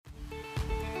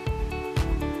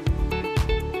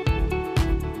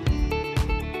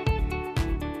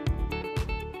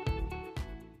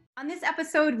this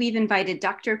episode, we've invited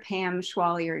Dr. Pam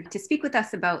Schwalier to speak with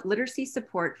us about literacy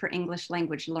support for English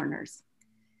language learners.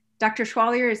 Dr.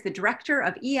 Schwalier is the Director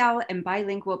of EL and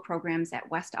Bilingual Programs at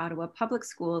West Ottawa Public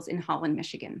Schools in Holland,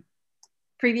 Michigan.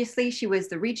 Previously, she was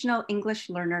the Regional English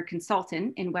Learner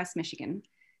Consultant in West Michigan,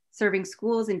 serving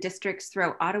schools and districts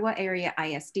throughout Ottawa Area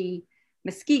ISD,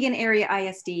 Muskegon Area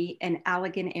ISD, and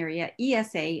Allegan Area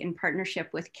ESA in partnership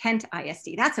with Kent ISD.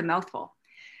 That's a mouthful.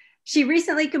 She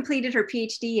recently completed her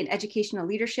PhD in educational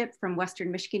leadership from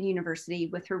Western Michigan University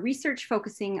with her research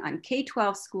focusing on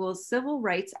K-12 schools' civil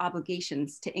rights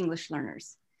obligations to English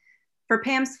learners. For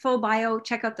Pam's full bio,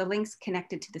 check out the links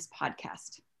connected to this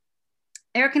podcast.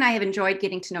 Eric and I have enjoyed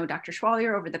getting to know Dr.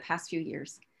 Schwalier over the past few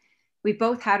years. We've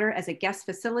both had her as a guest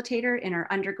facilitator in our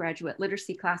undergraduate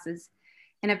literacy classes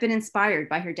and have been inspired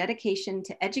by her dedication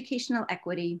to educational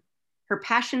equity, her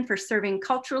passion for serving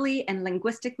culturally and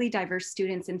linguistically diverse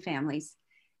students and families,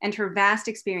 and her vast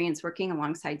experience working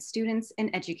alongside students and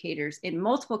educators in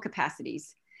multiple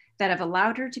capacities that have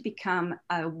allowed her to become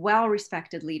a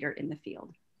well-respected leader in the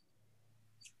field.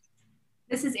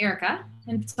 This is Erica.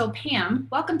 And so Pam,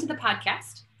 welcome to the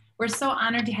podcast. We're so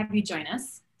honored to have you join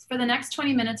us. For the next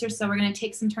 20 minutes or so, we're going to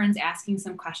take some turns asking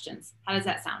some questions. How does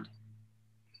that sound?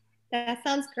 That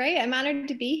sounds great. I'm honored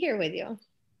to be here with you.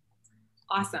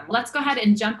 Awesome. Let's go ahead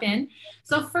and jump in.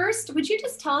 So first, would you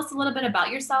just tell us a little bit about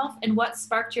yourself and what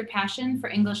sparked your passion for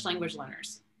English language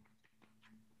learners?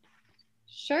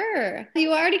 Sure.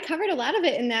 You already covered a lot of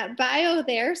it in that bio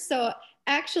there. So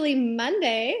actually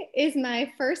Monday is my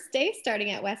first day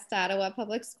starting at West Ottawa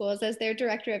Public Schools as their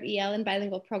Director of EL and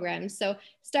Bilingual Programs. So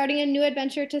starting a new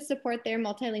adventure to support their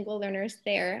multilingual learners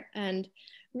there. And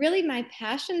really my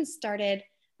passion started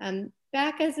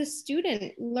back as a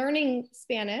student learning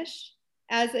Spanish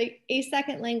as a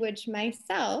second language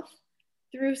myself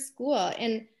through school,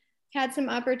 and had some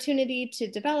opportunity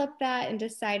to develop that and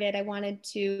decided I wanted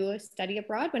to study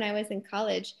abroad when I was in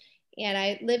college. And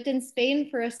I lived in Spain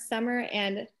for a summer,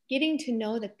 and getting to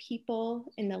know the people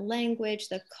and the language,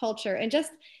 the culture, and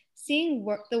just seeing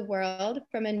the world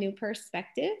from a new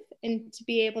perspective, and to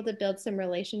be able to build some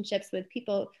relationships with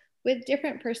people with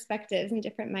different perspectives and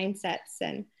different mindsets,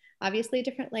 and obviously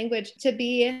different language, to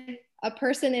be a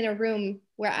person in a room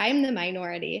where I'm the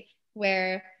minority,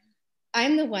 where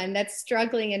I'm the one that's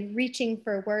struggling and reaching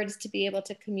for words to be able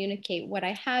to communicate what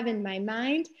I have in my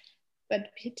mind, but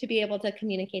to be able to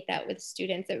communicate that with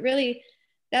students. It really,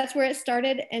 that's where it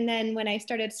started. And then when I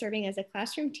started serving as a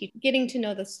classroom teacher, getting to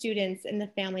know the students and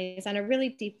the families on a really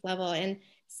deep level and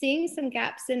seeing some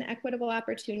gaps in equitable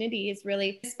opportunities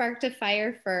really sparked a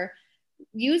fire for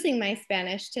using my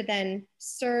Spanish to then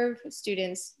serve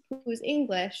students whose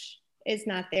English is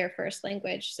not their first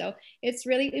language. So it's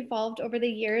really evolved over the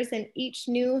years, and each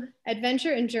new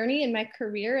adventure and journey in my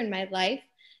career and my life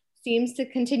seems to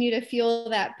continue to fuel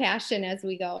that passion as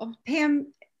we go. Pam,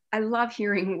 I love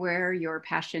hearing where your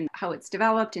passion, how it's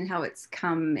developed and how it's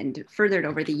come and furthered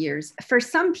over the years. For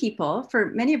some people,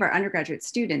 for many of our undergraduate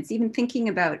students, even thinking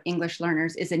about English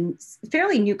learners is a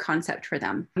fairly new concept for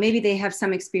them. Maybe they have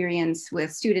some experience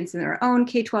with students in their own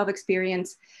K-12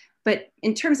 experience, but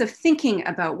in terms of thinking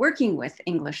about working with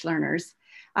English learners,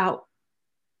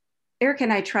 Eric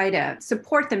and I try to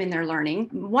support them in their learning,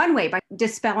 one way by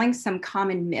dispelling some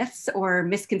common myths or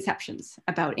misconceptions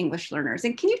about English learners.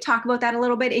 And can you talk about that a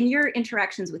little bit in your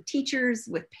interactions with teachers,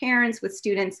 with parents, with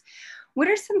students? What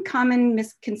are some common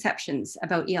misconceptions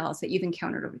about ELs that you've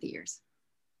encountered over the years?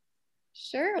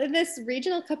 Sure. In this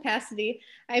regional capacity,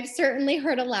 I've certainly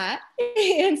heard a lot.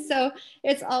 And so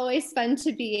it's always fun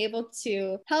to be able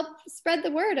to help spread the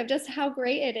word of just how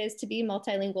great it is to be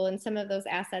multilingual and some of those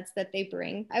assets that they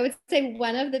bring. I would say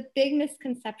one of the big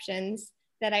misconceptions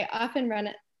that I often run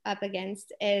up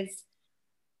against is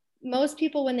most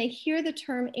people, when they hear the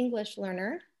term English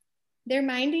learner, their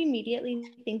mind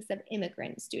immediately thinks of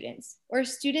immigrant students or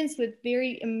students with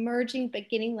very emerging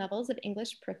beginning levels of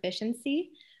English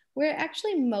proficiency, where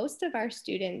actually most of our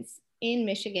students in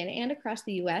Michigan and across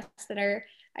the US that are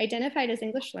identified as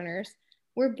English learners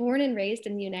were born and raised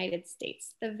in the United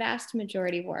States. The vast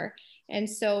majority were. And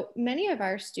so many of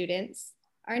our students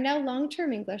are now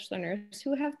long-term English learners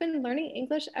who have been learning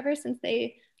English ever since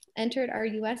they entered our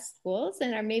US schools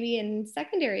and are maybe in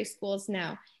secondary schools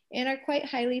now and are quite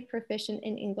highly proficient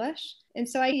in English. And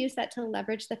so I use that to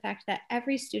leverage the fact that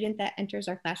every student that enters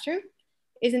our classroom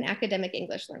is an academic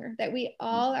English learner, that we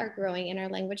all are growing in our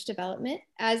language development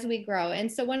as we grow.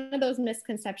 And so one of those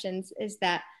misconceptions is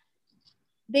that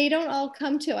they don't all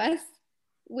come to us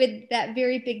with that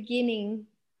very beginning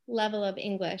level of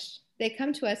English. They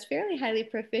come to us fairly highly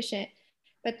proficient,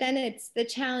 but then it's the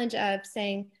challenge of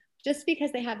saying, just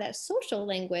because they have that social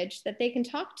language that they can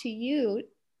talk to you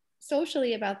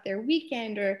socially about their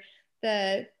weekend or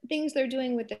the things they're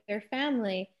doing with their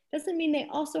family, doesn't mean they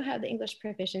also have the English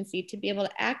proficiency to be able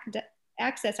to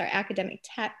access our academic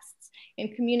texts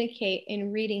and communicate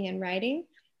in reading and writing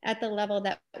at the level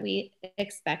that we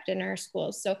expect in our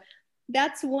schools. So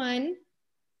that's one.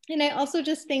 And I also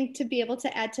just think to be able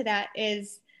to add to that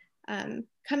is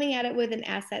coming at it with an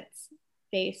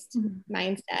assets-based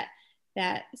mindset,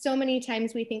 that so many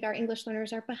times we think our English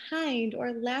learners are behind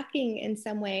or lacking in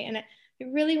some way. And I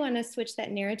really want to switch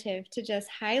that narrative to just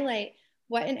highlight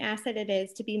what an asset it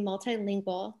is to be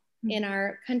multilingual in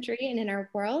our country and in our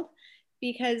world,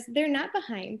 because they're not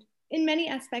behind. In many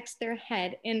aspects, they're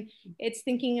ahead. And it's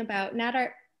thinking about not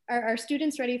are our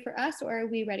students ready for us, or are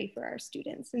we ready for our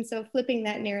students? And so flipping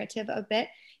that narrative a bit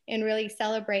and really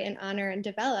celebrate and honor and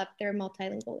develop their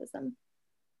multilingualism.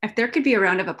 If there could be a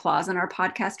round of applause on our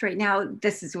podcast right now,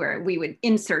 this is where we would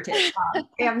insert it.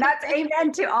 And that's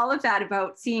amen to all of that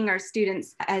about seeing our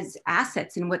students as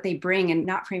assets and what they bring and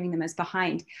not framing them as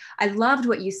behind. I loved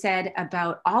what you said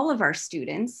about all of our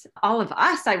students, all of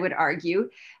us, I would argue,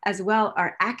 as well,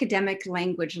 are academic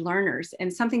language learners.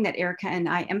 And something that Erica and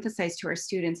I emphasize to our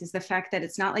students is the fact that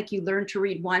it's not like you learn to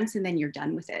read once and then you're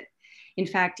done with it. In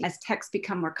fact, as texts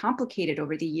become more complicated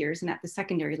over the years and at the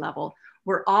secondary level,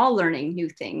 we're all learning new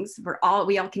things.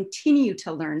 We all continue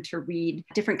to learn to read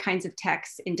different kinds of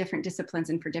texts in different disciplines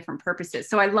and for different purposes.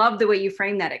 So I love the way you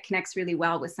frame that. It connects really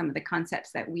well with some of the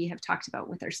concepts that we have talked about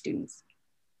with our students.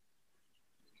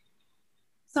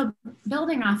 So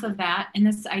building off of that and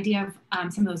this idea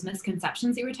of some of those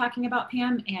misconceptions that you were talking about,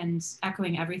 Pam, and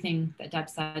echoing everything that Deb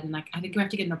said, and I think we have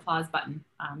to get an applause button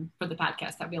for the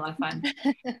podcast. That'd be a lot of fun.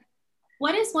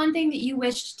 What is one thing that you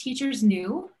wished teachers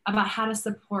knew about how to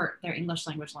support their English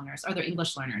language learners or their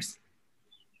English learners?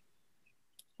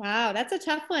 Wow, that's a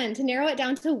tough one. To narrow it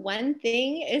down to one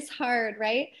thing is hard,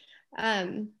 right?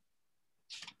 I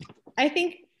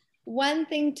think one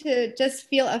thing to just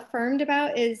feel affirmed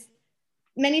about is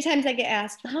many times I get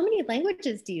asked, how many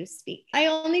languages do you speak? I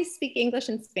only speak English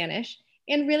and Spanish.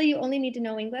 And really, you only need to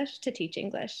know English to teach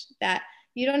English, that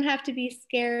you don't have to be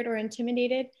scared or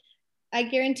intimidated. I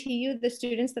guarantee you the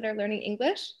students that are learning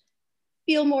English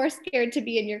feel more scared to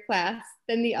be in your class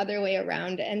than the other way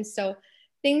around. And so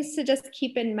things to just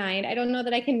keep in mind. I don't know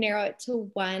that I can narrow it to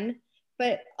one,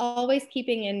 but always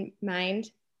keeping in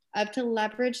mind of to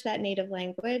leverage that native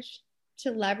language,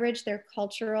 to leverage their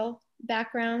cultural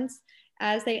backgrounds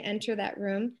as they enter that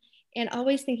room, and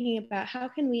always thinking about how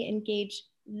can we engage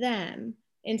them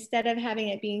instead of having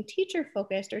it being teacher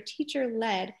focused or teacher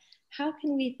led. How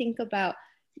can we think about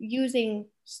using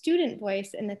student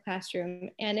voice in the classroom?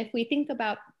 And if we think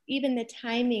about even the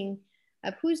timing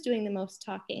of who's doing the most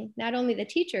talking, not only the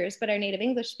teachers, but our native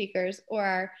English speakers or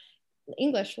our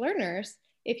English learners,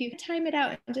 if you time it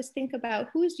out and just think about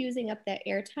who's using up that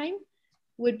airtime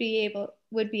would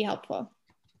be helpful.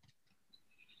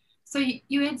 So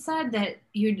you had said that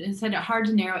you said it hard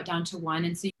to narrow it down to one.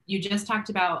 And so you just talked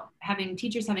about having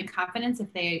teachers having confidence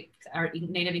if they are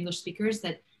native English speakers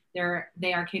that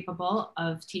they are capable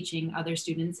of teaching other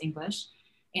students English.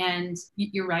 And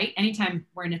you're right. Anytime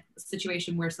we're in a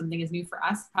situation where something is new for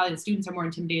us, probably the students are more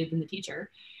intimidated than the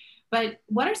teacher. But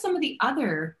what are some of the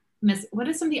other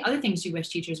things you wish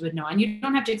teachers would know? And you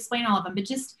don't have to explain all of them, but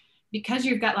just because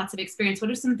you've got lots of experience,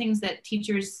 what are some things that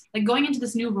teachers, like going into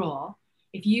this new role,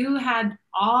 if you had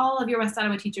all of your West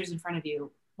Ottawa teachers in front of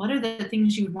you, what are the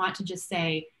things you would want to just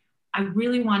say, I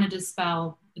really want to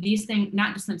dispel these things,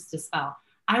 not just dispel,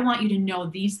 I want you to know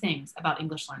these things about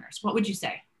English learners. What would you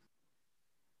say?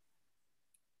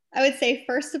 I would say,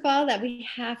 first of all, that we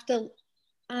have to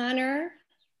honor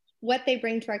what they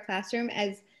bring to our classroom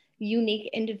as unique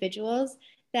individuals,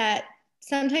 that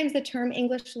sometimes the term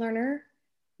English learner,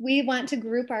 we want to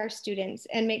group our students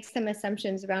and make some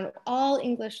assumptions around all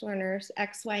English learners,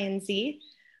 X, Y, and Z,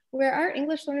 where our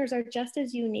English learners are just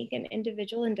as unique and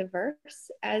individual and diverse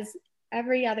as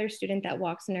every other student that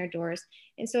walks in our doors.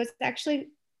 And so it's actually,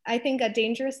 I think, a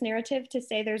dangerous narrative to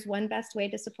say there's one best way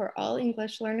to support all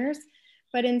English learners,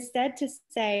 but instead to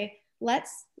say,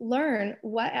 let's learn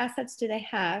what assets do they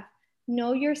have,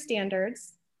 know your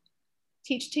standards,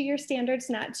 teach to your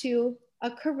standards, not to a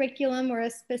curriculum or a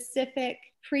specific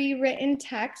pre-written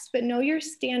text, but know your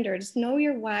standards, know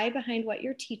your why behind what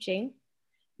you're teaching,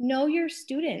 know your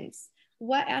students.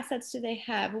 What assets do they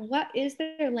have? What is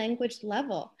their language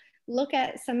level? Look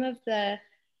at some of the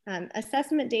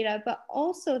assessment data, but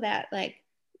also that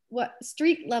what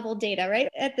street level data, right?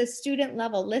 At the student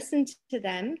level, listen to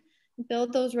them,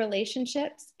 build those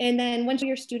relationships. And then once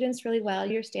your students really well,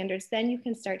 your standards, then you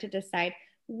can start to decide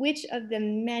which of the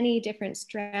many different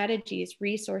strategies,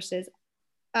 resources,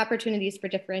 opportunities for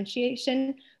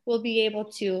differentiation will be able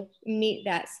to meet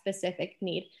that specific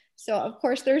need. So of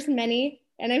course there's many,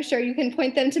 and I'm sure you can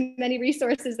point them to many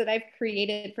resources that I've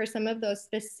created for some of those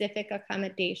specific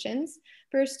accommodations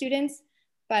for students,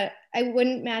 but I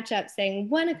wouldn't match up saying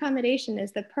one accommodation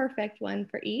is the perfect one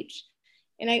for each.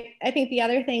 And I think the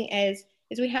other thing is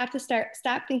we have to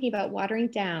stop thinking about watering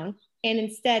down and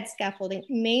instead scaffolding,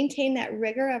 maintain that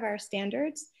rigor of our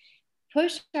standards,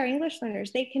 push our English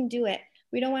learners, they can do it.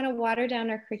 We don't want to water down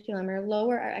our curriculum or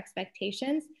lower our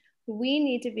expectations. We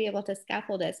need to be able to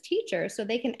scaffold as teachers so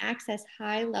they can access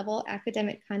high level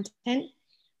academic content.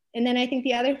 And then I think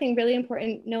the other thing really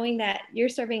important, knowing that you're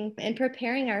serving and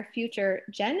preparing our future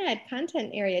gen ed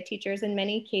content area teachers in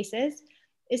many cases,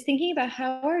 is thinking about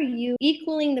how are you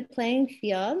equaling the playing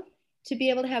field to be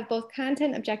able to have both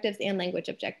content objectives and language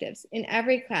objectives in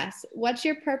every class. What's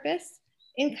your purpose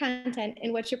in content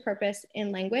and what's your purpose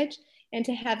in language? And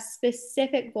to have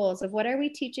specific goals of what are we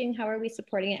teaching, how are we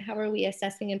supporting it, how are we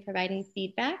assessing and providing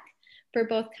feedback for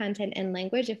both content and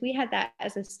language. If we had that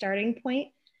as a starting point,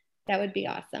 that would be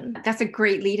awesome. That's a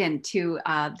great lead in to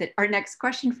our next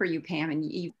question for you, Pam. And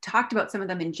you talked about some of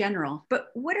them in general, but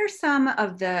what are some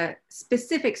of the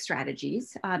specific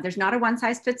strategies? There's not a one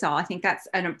size fits all. I think that's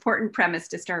an important premise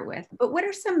to start with. But what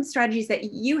are some strategies that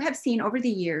you have seen over the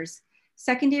years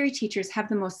secondary teachers have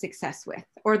the most success with,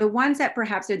 or the ones that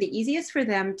perhaps are the easiest for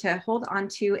them to hold on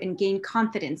to and gain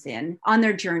confidence in on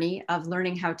their journey of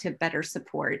learning how to better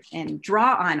support and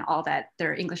draw on all that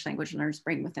their English language learners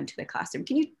bring with them to the classroom?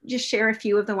 Can you just share a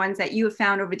few of the ones that you have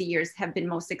found over the years have been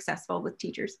most successful with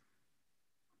teachers?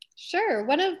 Sure.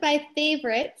 One of my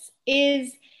favorites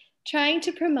is trying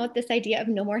to promote this idea of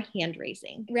no more hand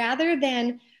raising. Rather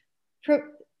than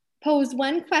pose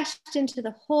one question to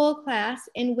the whole class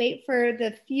and wait for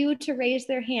the few to raise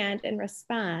their hand and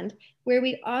respond, where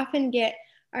we often get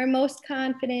our most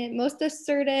confident, most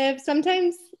assertive,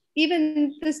 sometimes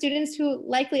even the students who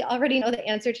likely already know the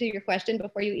answer to your question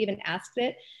before you even asked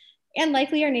it, and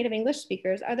likely our native English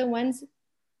speakers are the ones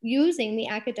using the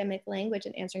academic language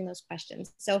and answering those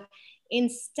questions. So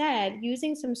instead,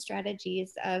 using some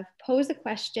strategies of pose a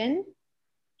question,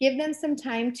 give them some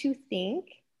time to think,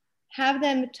 have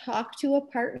them talk to a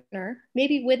partner,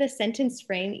 maybe with a sentence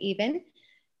frame even.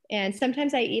 And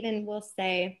sometimes I even will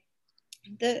say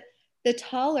the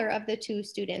taller of the two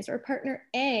students or partner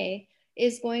A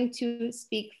is going to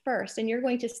speak first. And you're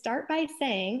going to start by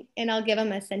saying, and I'll give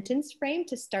them a sentence frame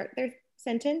to start their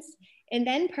sentence. And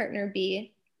then partner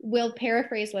B will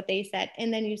paraphrase what they said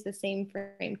and then use the same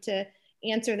frame to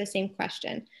answer the same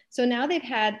question. So now they've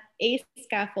had a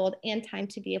scaffold and time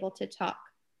to be able to talk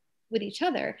with each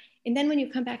other. And then when you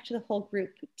come back to the whole group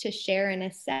to share and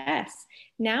assess,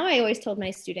 now I always told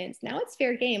my students, now it's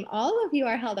fair game. All of you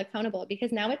are held accountable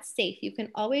because now it's safe. You can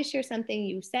always share something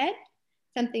you said,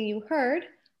 something you heard,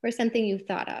 or something you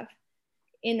thought of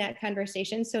in that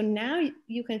conversation. So now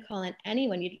you can call on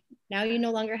anyone. Now you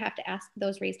no longer have to ask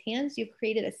those raised hands. You've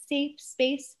created a safe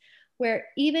space where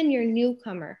even your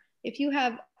newcomer, if you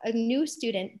have a new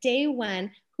student, day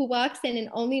one, who walks in and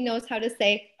only knows how to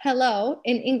say hello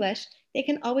in English, they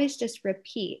can always just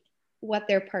repeat what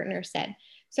their partner said.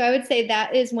 So I would say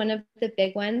that is one of the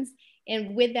big ones.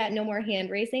 And with that no more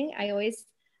hand raising, I always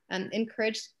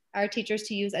encourage our teachers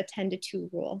to use a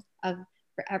 10-to-2 rule of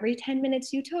for every 10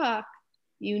 minutes you talk,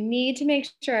 you need to make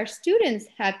sure our students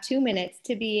have 2 minutes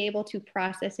to be able to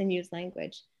process and use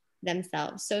language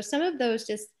themselves. So some of those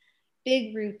just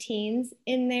big routines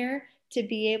in there to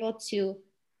be able to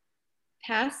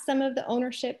pass some of the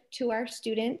ownership to our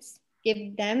students,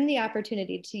 give them the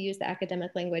opportunity to use the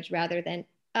academic language rather than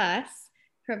us,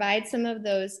 provide some of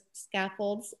those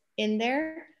scaffolds in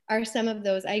there are some of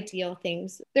those ideal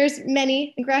things. There's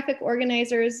many graphic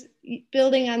organizers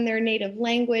building on their native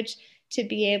language to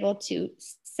be able to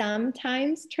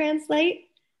sometimes translate,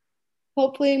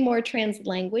 hopefully more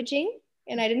translanguaging.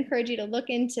 And I'd encourage you to look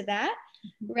into that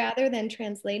rather than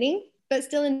translating, but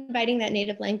still inviting that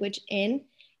native language in.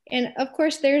 And of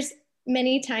course, there's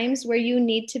many times where you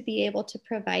need to be able to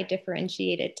provide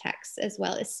differentiated text as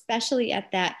well, especially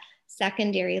at that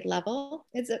secondary level.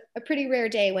 It's a pretty rare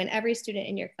day when every student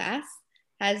in your class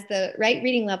has the right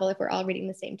reading level if we're all reading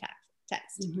the same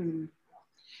text. Mm-hmm.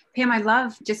 Pam, I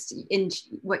love just in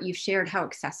what you've shared how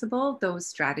accessible those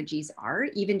strategies are,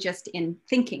 even just in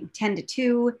thinking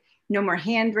 10-to-2, no more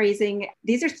hand raising.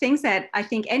 These are things that I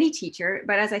think any teacher,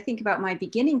 but as I think about my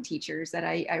beginning teachers that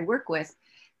I work with,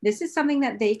 this is something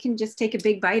that they can just take a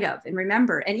big bite of and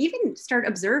remember, and even start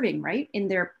observing, right, in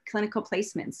their clinical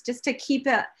placements, just to keep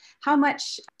how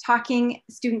much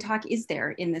student talk is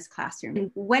there in this classroom?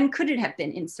 And when could it have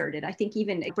been inserted? I think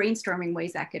even brainstorming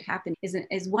ways that could happen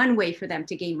is one way for them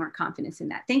to gain more confidence in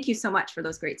that. Thank you so much for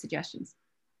those great suggestions.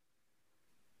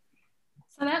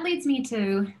 So that leads me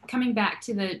to coming back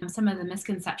to some of the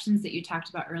misconceptions that you talked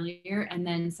about earlier, and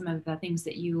then some of the things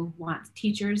that you want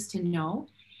teachers to know.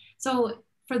 So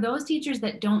for those teachers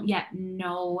that don't yet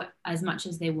know as much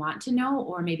as they want to know,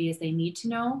 or maybe as they need to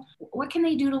know, what can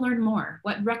they do to learn more?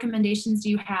 What recommendations do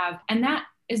you have? And that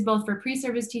is both for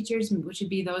pre-service teachers, which would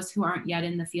be those who aren't yet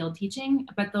in the field teaching,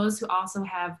 but those who also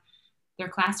have their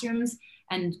classrooms,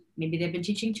 and maybe they've been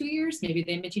teaching 2 years, maybe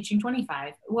they've been teaching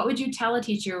 25. What would you tell a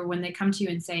teacher when they come to you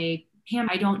and say, Pam,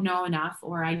 I don't know enough,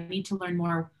 or I need to learn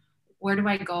more? Where do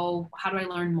I go? How do I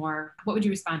learn more? What would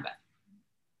you respond with?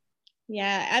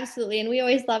 Yeah, absolutely. And we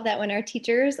always love that when our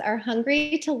teachers are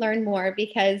hungry to learn more,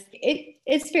 because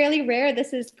it's fairly rare.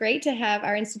 This is great to have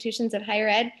our institutions of higher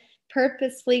ed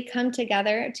purposefully come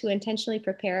together to intentionally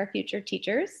prepare our future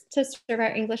teachers to serve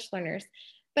our English learners.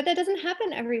 But that doesn't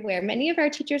happen everywhere. Many of our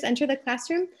teachers enter the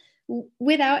classroom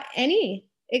without any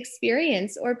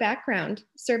experience or background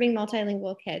serving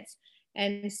multilingual kids.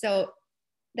 And so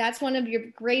that's one of your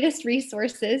greatest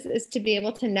resources, is to be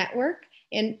able to network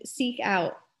and seek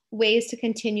out ways to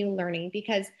continue learning,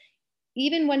 because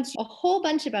even once a whole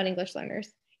bunch about English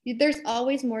learners, there's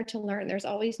always more to learn. There's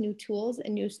always new tools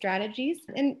and new strategies,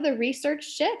 and the research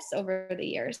shifts over the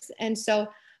years. And so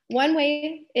one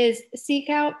way is seek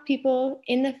out people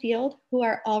in the field who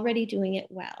are already doing it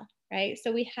well, right?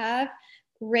 So we have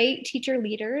great teacher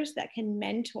leaders that can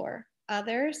mentor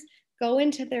others, go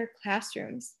into their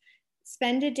classrooms,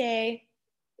 spend a day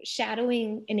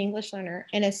shadowing an English learner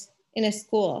in a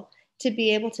school to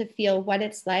be able to feel what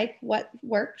it's like, what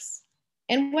works,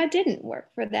 and what didn't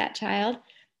work for that child.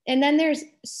 And then there's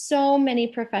so many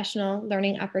professional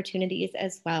learning opportunities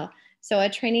as well. So a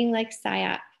training like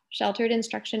SIOP, Sheltered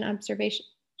Instruction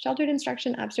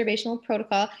Observational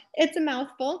Protocol. It's a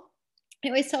mouthful. I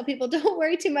always tell people, don't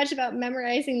worry too much about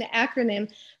memorizing the acronym,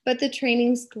 but the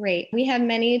training's great. We have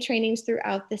many trainings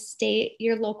throughout the state.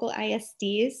 Your local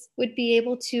ISDs would be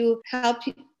able to help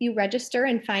you register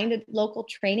and find a local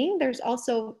training. There's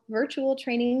also virtual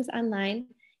trainings online,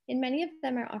 and many of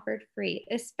them are offered free,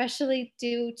 especially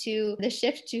due to the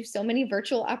shift to so many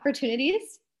virtual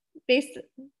opportunities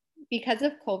because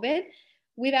of COVID.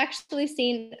 We've actually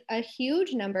seen a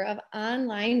huge number of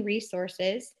online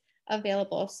resources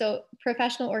available. So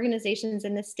professional organizations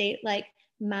in the state like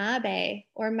MABE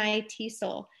or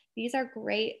MyTESOL, these are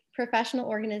great professional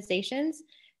organizations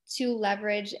to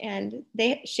leverage, and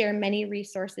they share many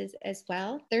resources as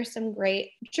well. There's some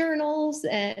great journals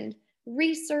and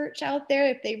research out there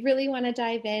if they really want to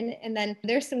dive in. And then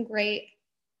there's some great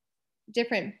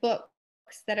different books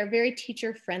that are very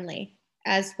teacher friendly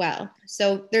as well.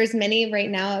 So there's many right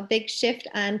now, a big shift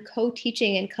on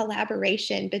co-teaching and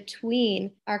collaboration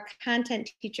between our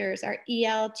content teachers, our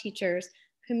EL teachers,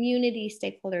 community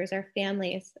stakeholders, our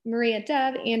families. Maria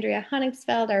Dove, Andrea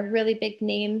Honigsfeld are really big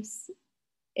names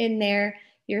in there.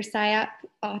 Your SIOP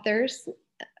authors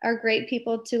are great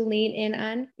people to lean in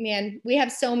on. Man, we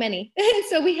have so many.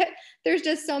 There's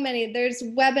just so many. There's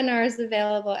webinars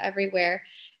available everywhere.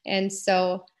 And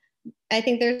so I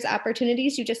think there's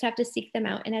opportunities. You just have to seek them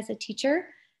out. And as a teacher,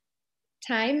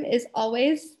 time is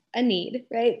always a need,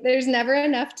 right? There's never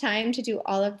enough time to do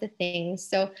all of the things.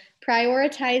 So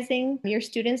prioritizing your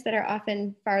students that are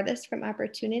often farthest from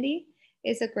opportunity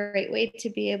is a great way to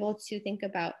be able to think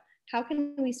about how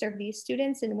can we serve these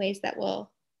students in ways that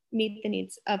will meet the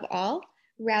needs of all,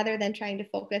 rather than trying to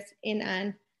focus in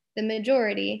on the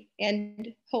majority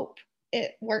and hope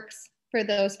it works for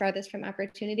those farthest from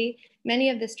opportunity. Many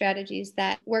of the strategies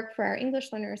that work for our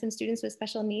English learners and students with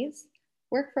special needs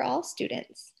work for all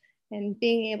students. And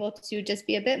being able to just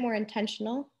be a bit more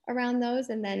intentional around those.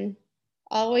 And then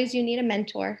always you need a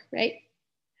mentor, right?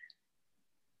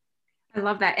 I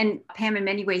love that. And Pam, in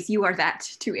many ways, you are that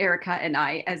to Erica and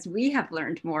I, as we have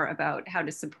learned more about how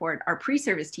to support our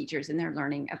pre-service teachers in their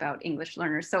learning about English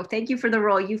learners. So thank you for the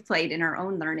role you've played in our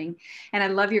own learning. And I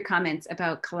love your comments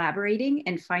about collaborating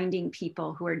and finding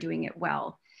people who are doing it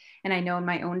well. And I know in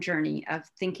my own journey of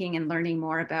thinking and learning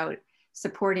more about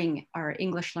supporting our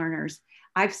English learners,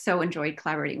 I've so enjoyed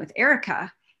collaborating with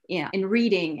Erica in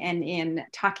reading and in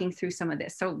talking through some of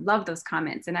this. So love those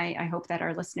comments. And I hope that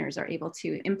our listeners are able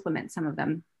to implement some of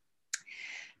them.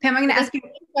 Pam, I'm going to ask you.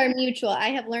 Are mutual. I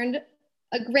have learned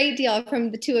a great deal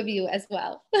from the two of you as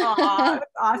well. Aw,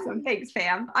 that's awesome. Thanks,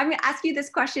 Pam. I'm going to ask you this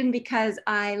question because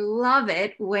I love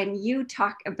it when you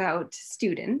talk about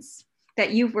students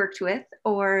that you've worked with,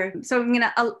 or so I'm going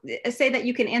to say that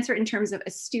you can answer in terms of a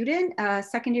student, a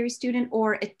secondary student,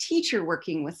 or a teacher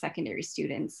working with secondary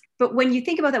students. But when you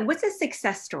think about that, what's a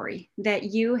success story that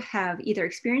you have either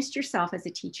experienced yourself as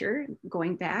a teacher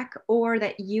going back, or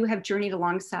that you have journeyed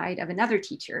alongside of another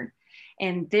teacher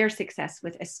and their success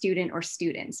with a student or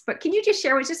students? But can you just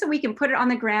share with us, just so we can put it on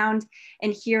the ground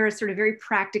and hear a sort of very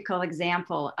practical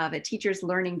example of a teacher's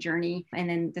learning journey and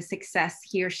then the success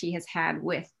he or she has had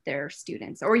with their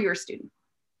students or your student?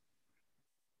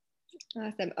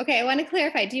 Awesome. Okay, I want to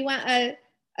clarify. Do you want a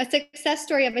success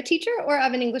story of a teacher or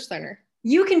of an English learner?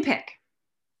 You can pick.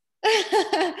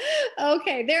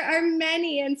 Okay, there are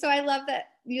many. And so I love that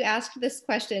you asked this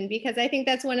question, because I think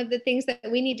that's one of the things that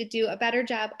we need to do a better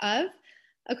job of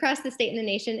across the state and the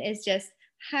nation, is just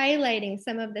highlighting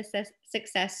some of the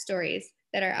success stories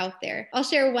that are out there. I'll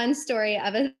share one story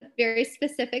of a very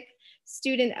specific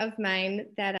student of mine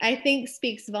that I think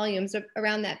speaks volumes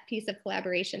around that piece of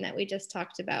collaboration that we just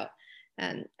talked about.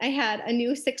 I had a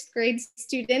new 6th grade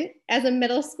student as a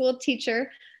middle school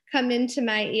teacher come into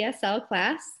my ESL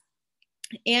class,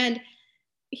 and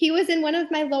he was in one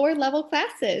of my lower level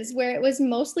classes where it was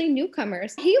mostly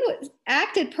newcomers. He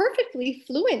acted perfectly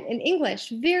fluent in English,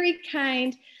 very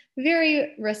kind,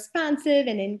 very responsive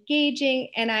and engaging.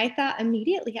 And I thought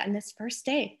immediately on this first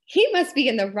day, he must be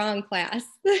in the wrong class.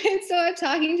 And so I'm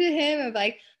talking to him, I'm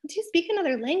like, do you speak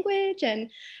another language?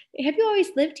 And have you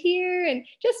always lived here? And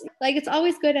just like, it's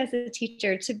always good as a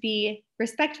teacher to be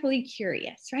respectfully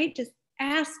curious, right? Just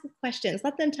ask questions,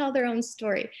 let them tell their own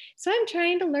story. So I'm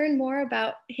trying to learn more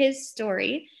about his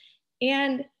story.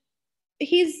 And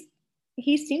he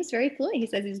seems very fluent. He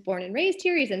says he's born and raised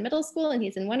here, he's in middle school, and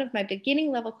he's in one of my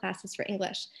beginning level classes for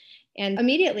English. And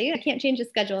immediately, I can't change the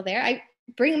schedule there, I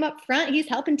bring him up front. He's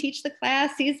helping teach the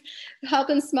class. He's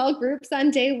helping small groups on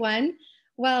day one.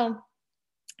 Well,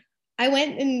 I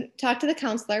went and talked to the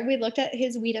counselor. We looked at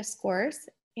his WIDA scores,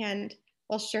 and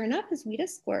well, sure enough, his WIDA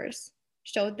scores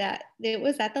showed that it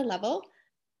was at the level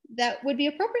that would be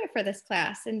appropriate for this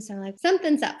class. And so I'm like,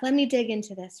 something's up, let me dig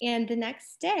into this. And the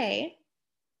next day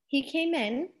he came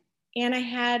in, and I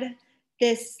had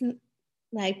this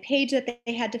like page that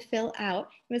they had to fill out.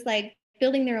 It was like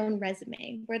building their own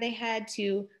resume, where they had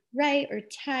to write or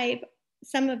type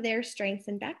some of their strengths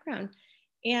and background.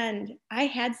 And I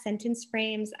had sentence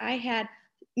frames, I had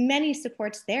many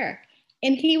supports there.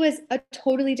 And he was a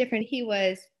totally different. He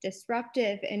was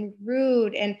disruptive and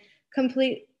rude and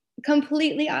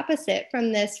completely opposite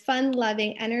from this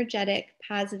fun-loving, energetic,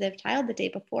 positive child the day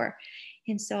before.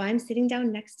 And so I'm sitting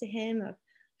down next to him of,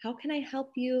 how can I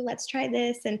help you? Let's try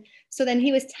this. And so then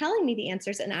he was telling me the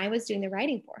answers, and I was doing the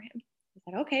writing for him.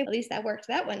 I said, okay, at least that worked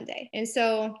that one day. And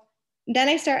so then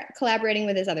I start collaborating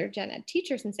with his other gen ed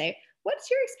teachers and say,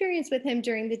 what's your experience with him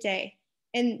during the day?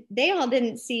 And they all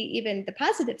didn't see even the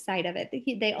positive side of it.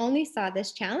 They only saw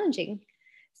this challenging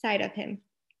side of him.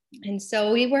 And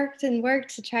so we worked and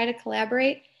worked to try to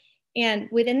collaborate. And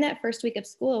within that first week of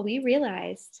school, we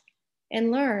realized and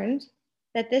learned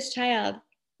that this child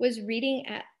was reading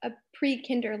at a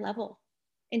pre-kinder level,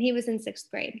 and he was in 6th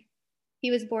grade.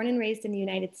 He was born and raised in the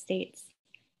United States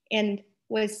and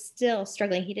was still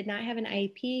struggling. He did not have an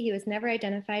IEP. He was never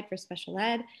identified for special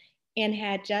ed, and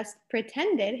had just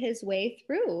pretended his way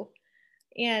through.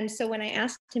 And so when I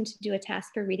asked him to do a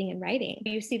task for reading and writing,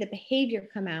 you see the behavior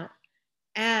come out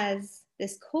as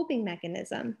this coping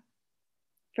mechanism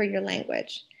for your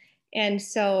language. And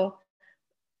so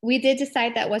we did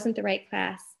decide that wasn't the right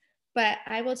class, but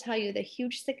I will tell you the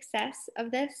huge success of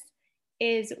this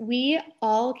is we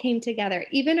all came together,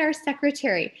 even our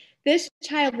secretary. This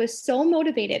child was so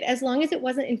motivated, as long as it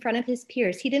wasn't in front of his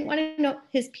peers. He didn't want to know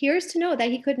his peers to know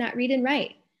that he could not read and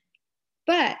write.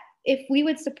 But if we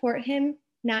would support him,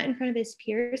 not in front of his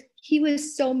peers, he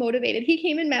was so motivated. He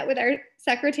came and met with our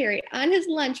secretary on his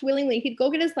lunch willingly. He'd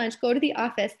go get his lunch, go to the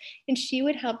office, and she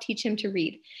would help teach him to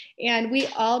read. And we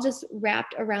all just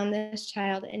wrapped around this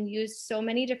child and used so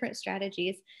many different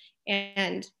strategies.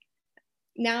 And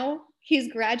now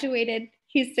he's graduated,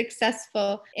 he's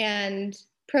successful and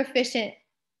proficient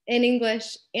in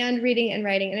English and reading and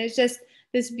writing. And it's just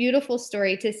this beautiful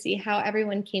story to see how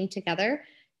everyone came together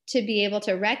to be able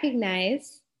to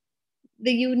recognize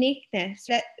the uniqueness.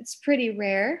 That's pretty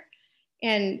rare.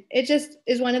 And it just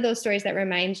is one of those stories that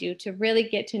reminds you to really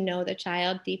get to know the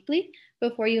child deeply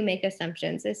before you make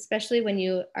assumptions, especially when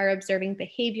you are observing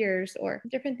behaviors or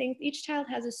different things. Each child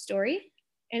has a story,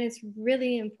 and it's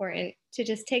really important to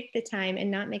just take the time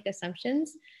and not make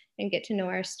assumptions and get to know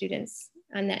our students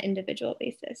on that individual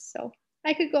basis. So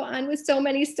I could go on with so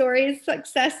many stories,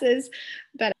 successes,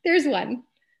 but there's one.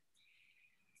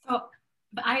 So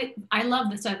I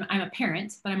love this. I'm a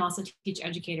parent, but I'm also a teacher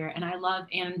educator, and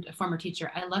and a former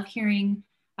teacher. I love hearing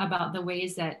about the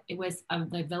ways that it was of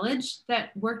the village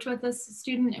that worked with this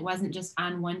student. It wasn't just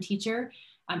on one teacher.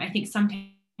 I think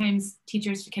sometimes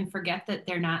teachers can forget that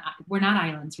we're not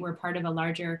islands. We're part of a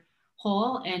larger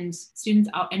whole, and students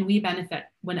and we benefit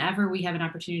whenever we have an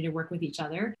opportunity to work with each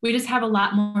other. We just have a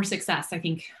lot more success, I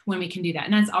think, when we can do that.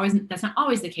 And that's not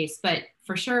always the case, but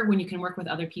for sure, when you can work with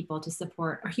other people to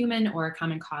support a human or a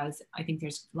common cause, I think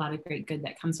there's a lot of great good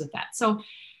that comes with that. So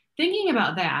thinking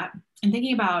about that and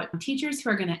thinking about teachers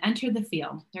who are going to enter the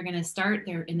field, they're going to start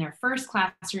in their first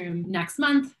classroom next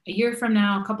month, a year from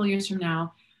now, a couple of years from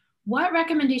now, what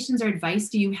recommendations or advice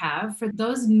do you have for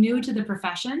those new to the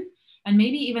profession? And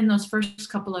maybe even those first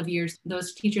couple of years,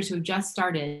 those teachers who just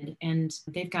started and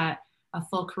they've got a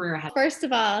full career ahead. First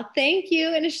of all, thank you,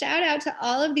 and a shout out to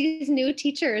all of these new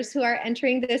teachers who are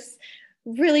entering this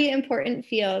really important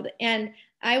field. And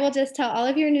I will just tell all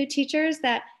of your new teachers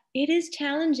that it is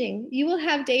challenging. You will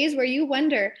have days where you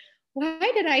wonder, why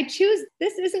did I choose?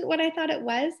 This isn't what I thought it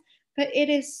was, but it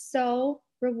is so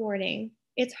rewarding.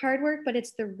 It's hard work, but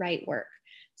it's the right work.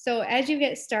 So as you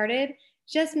get started,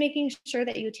 just making sure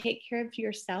that you take care of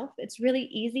yourself. It's really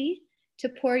easy to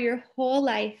pour your whole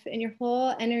life and your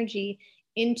whole energy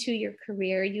into your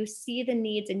career. You see the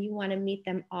needs and you want to meet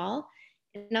them all.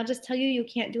 And I'll just tell you, you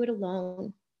can't do it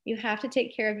alone. You have to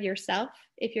take care of yourself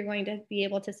if you're going to be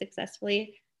able to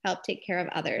successfully help take care of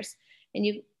others. And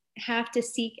you have to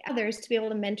seek others to be able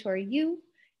to mentor you,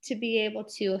 to be able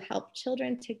to help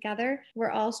children together.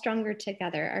 We're all stronger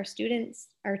together, our students,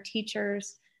 our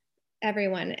teachers,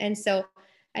 everyone. And so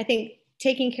I think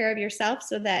taking care of yourself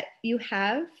so that you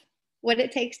have what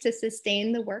it takes to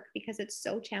sustain the work, because it's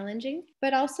so challenging,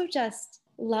 but also just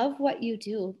love what you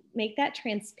do. Make that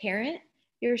transparent.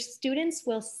 Your students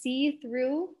will see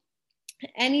through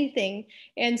anything.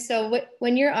 And so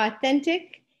when you're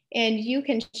authentic and you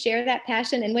can share that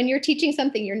passion, and when you're teaching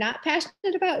something you're not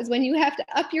passionate about is when you have to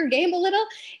up your game a little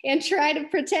and try to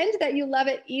pretend that you love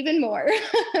it even more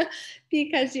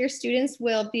because your students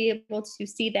will be able to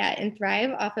see that and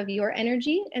thrive off of your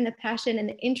energy and the passion and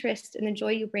the interest and the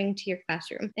joy you bring to your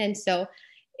classroom. And so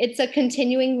it's a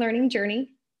continuing learning journey.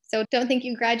 So don't think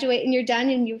you graduate and you're done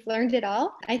and you've learned it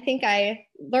all. I think I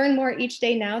learn more each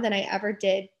day now than I ever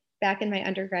did back in my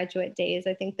undergraduate days.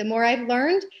 I think the more I've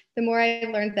learned, the more I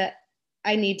learned that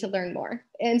I need to learn more.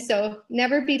 And so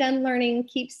never be done learning,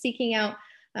 keep seeking out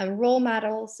role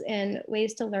models and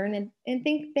ways to learn and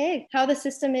think big. How the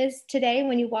system is today,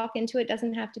 when you walk into it,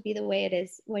 doesn't have to be the way it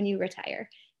is when you retire.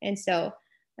 And so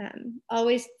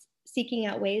always seeking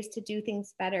out ways to do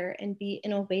things better and be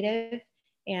innovative.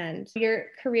 And your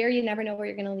career, you never know where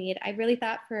you're going to lead. I really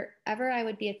thought forever I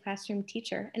would be a classroom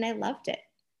teacher, and I loved it.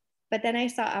 But then I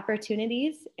saw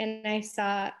opportunities and I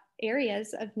saw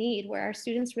areas of need where our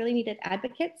students really needed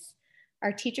advocates.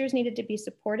 Our teachers needed to be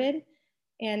supported.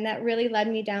 And that really led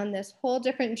me down this whole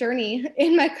different journey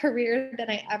in my career than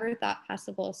I ever thought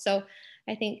possible. So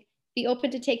I think be open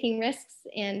to taking risks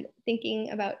and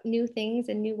thinking about new things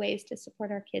and new ways to support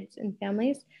our kids and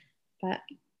families. But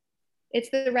it's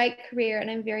the right career, and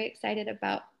I'm very excited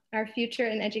about our future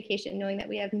in education, knowing that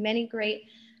we have many great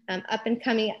up and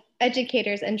coming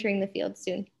educators entering the field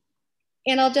soon.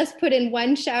 And I'll just put in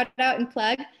one shout out and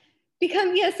plug: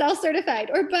 become ESL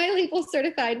certified or bilingual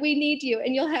certified. We need you,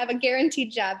 and you'll have a guaranteed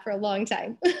job for a long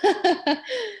time.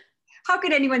 How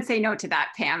could anyone say no to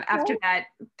that, Pam, after that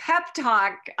pep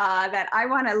talk that I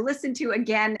want to listen to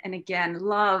again and again?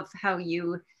 Love how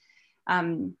you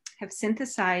have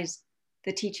synthesized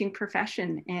the teaching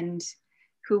profession and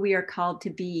who we are called to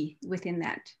be within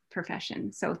that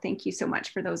profession. So thank you so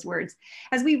much for those words.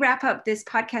 As we wrap up this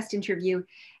podcast interview,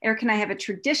 Eric and I have a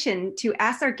tradition to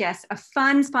ask our guests a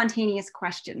fun, spontaneous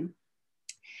question.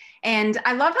 And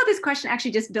I love how this question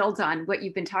actually just builds on what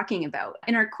you've been talking about.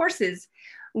 In our courses,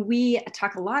 we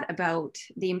talk a lot about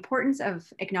the importance of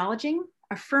acknowledging,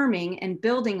 affirming, and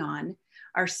building on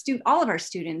all of our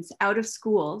students out of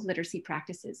school literacy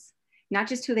practices, not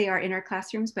just who they are in our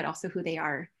classrooms, but also who they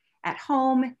are at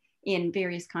home, in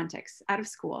various contexts out of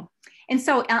school. And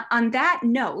so on that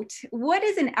note, what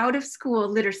is an out of school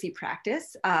literacy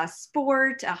practice, a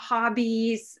sport, a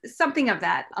hobby, something of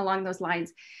that along those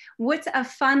lines? What's a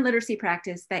fun literacy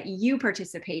practice that you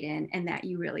participate in and that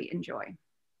you really enjoy?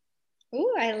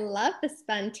 Ooh, I love the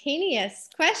spontaneous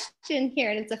question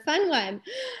here, and it's a fun one.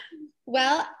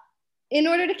 Well, in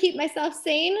order to keep myself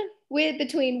sane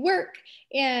between work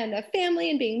and a family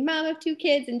and being mom of 2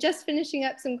 kids and just finishing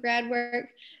up some grad work,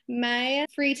 my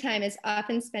free time is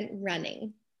often spent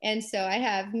running. And so I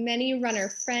have many runner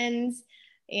friends,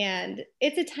 and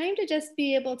it's a time to just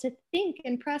be able to think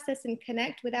and process and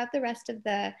connect without the rest of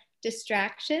the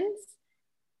distractions.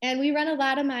 And we run a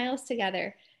lot of miles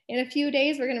together. In a few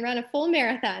days, we're going to run a full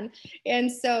marathon. And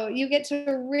so you get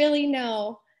to really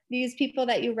know these people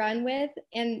that you run with,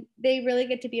 and they really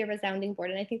get to be a resounding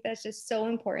board. And I think that's just so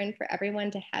important for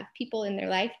everyone to have people in their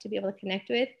life to be able to connect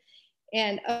with.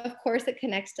 And of course, it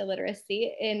connects to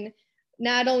literacy. And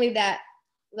not only that,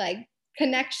 like,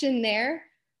 connection there,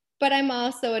 but I'm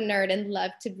also a nerd and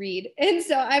love to read. And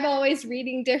so I'm always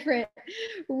reading different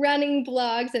running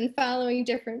blogs and following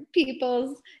different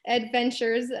people's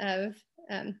adventures of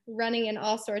running in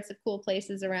all sorts of cool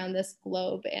places around this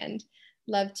globe, and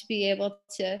love to be able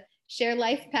to share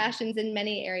life passions in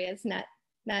many areas, not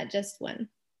just one.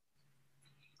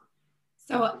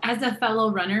 So as a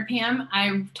fellow runner, Pam,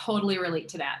 I totally relate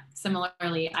to that.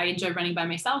 Similarly, I enjoy running by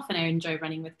myself and I enjoy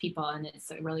running with people, and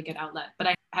it's a really good outlet. But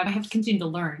I have to continue to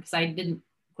learn because I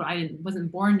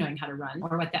wasn't born knowing how to run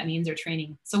or what that means or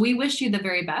training. So we wish you the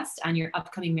very best on your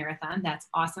upcoming marathon. That's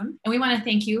awesome. And we want to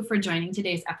thank you for joining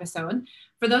today's episode.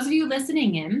 For those of you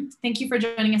listening in, thank you for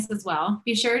joining us as well.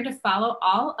 Be sure to follow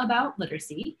All About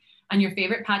Literacy on your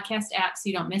favorite podcast app so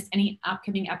you don't miss any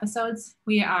upcoming episodes.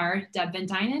 We are Deb Van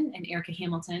Dynen and Erica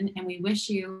Hamilton, and we wish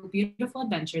you beautiful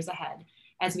adventures ahead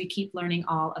as we keep learning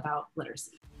all about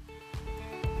literacy.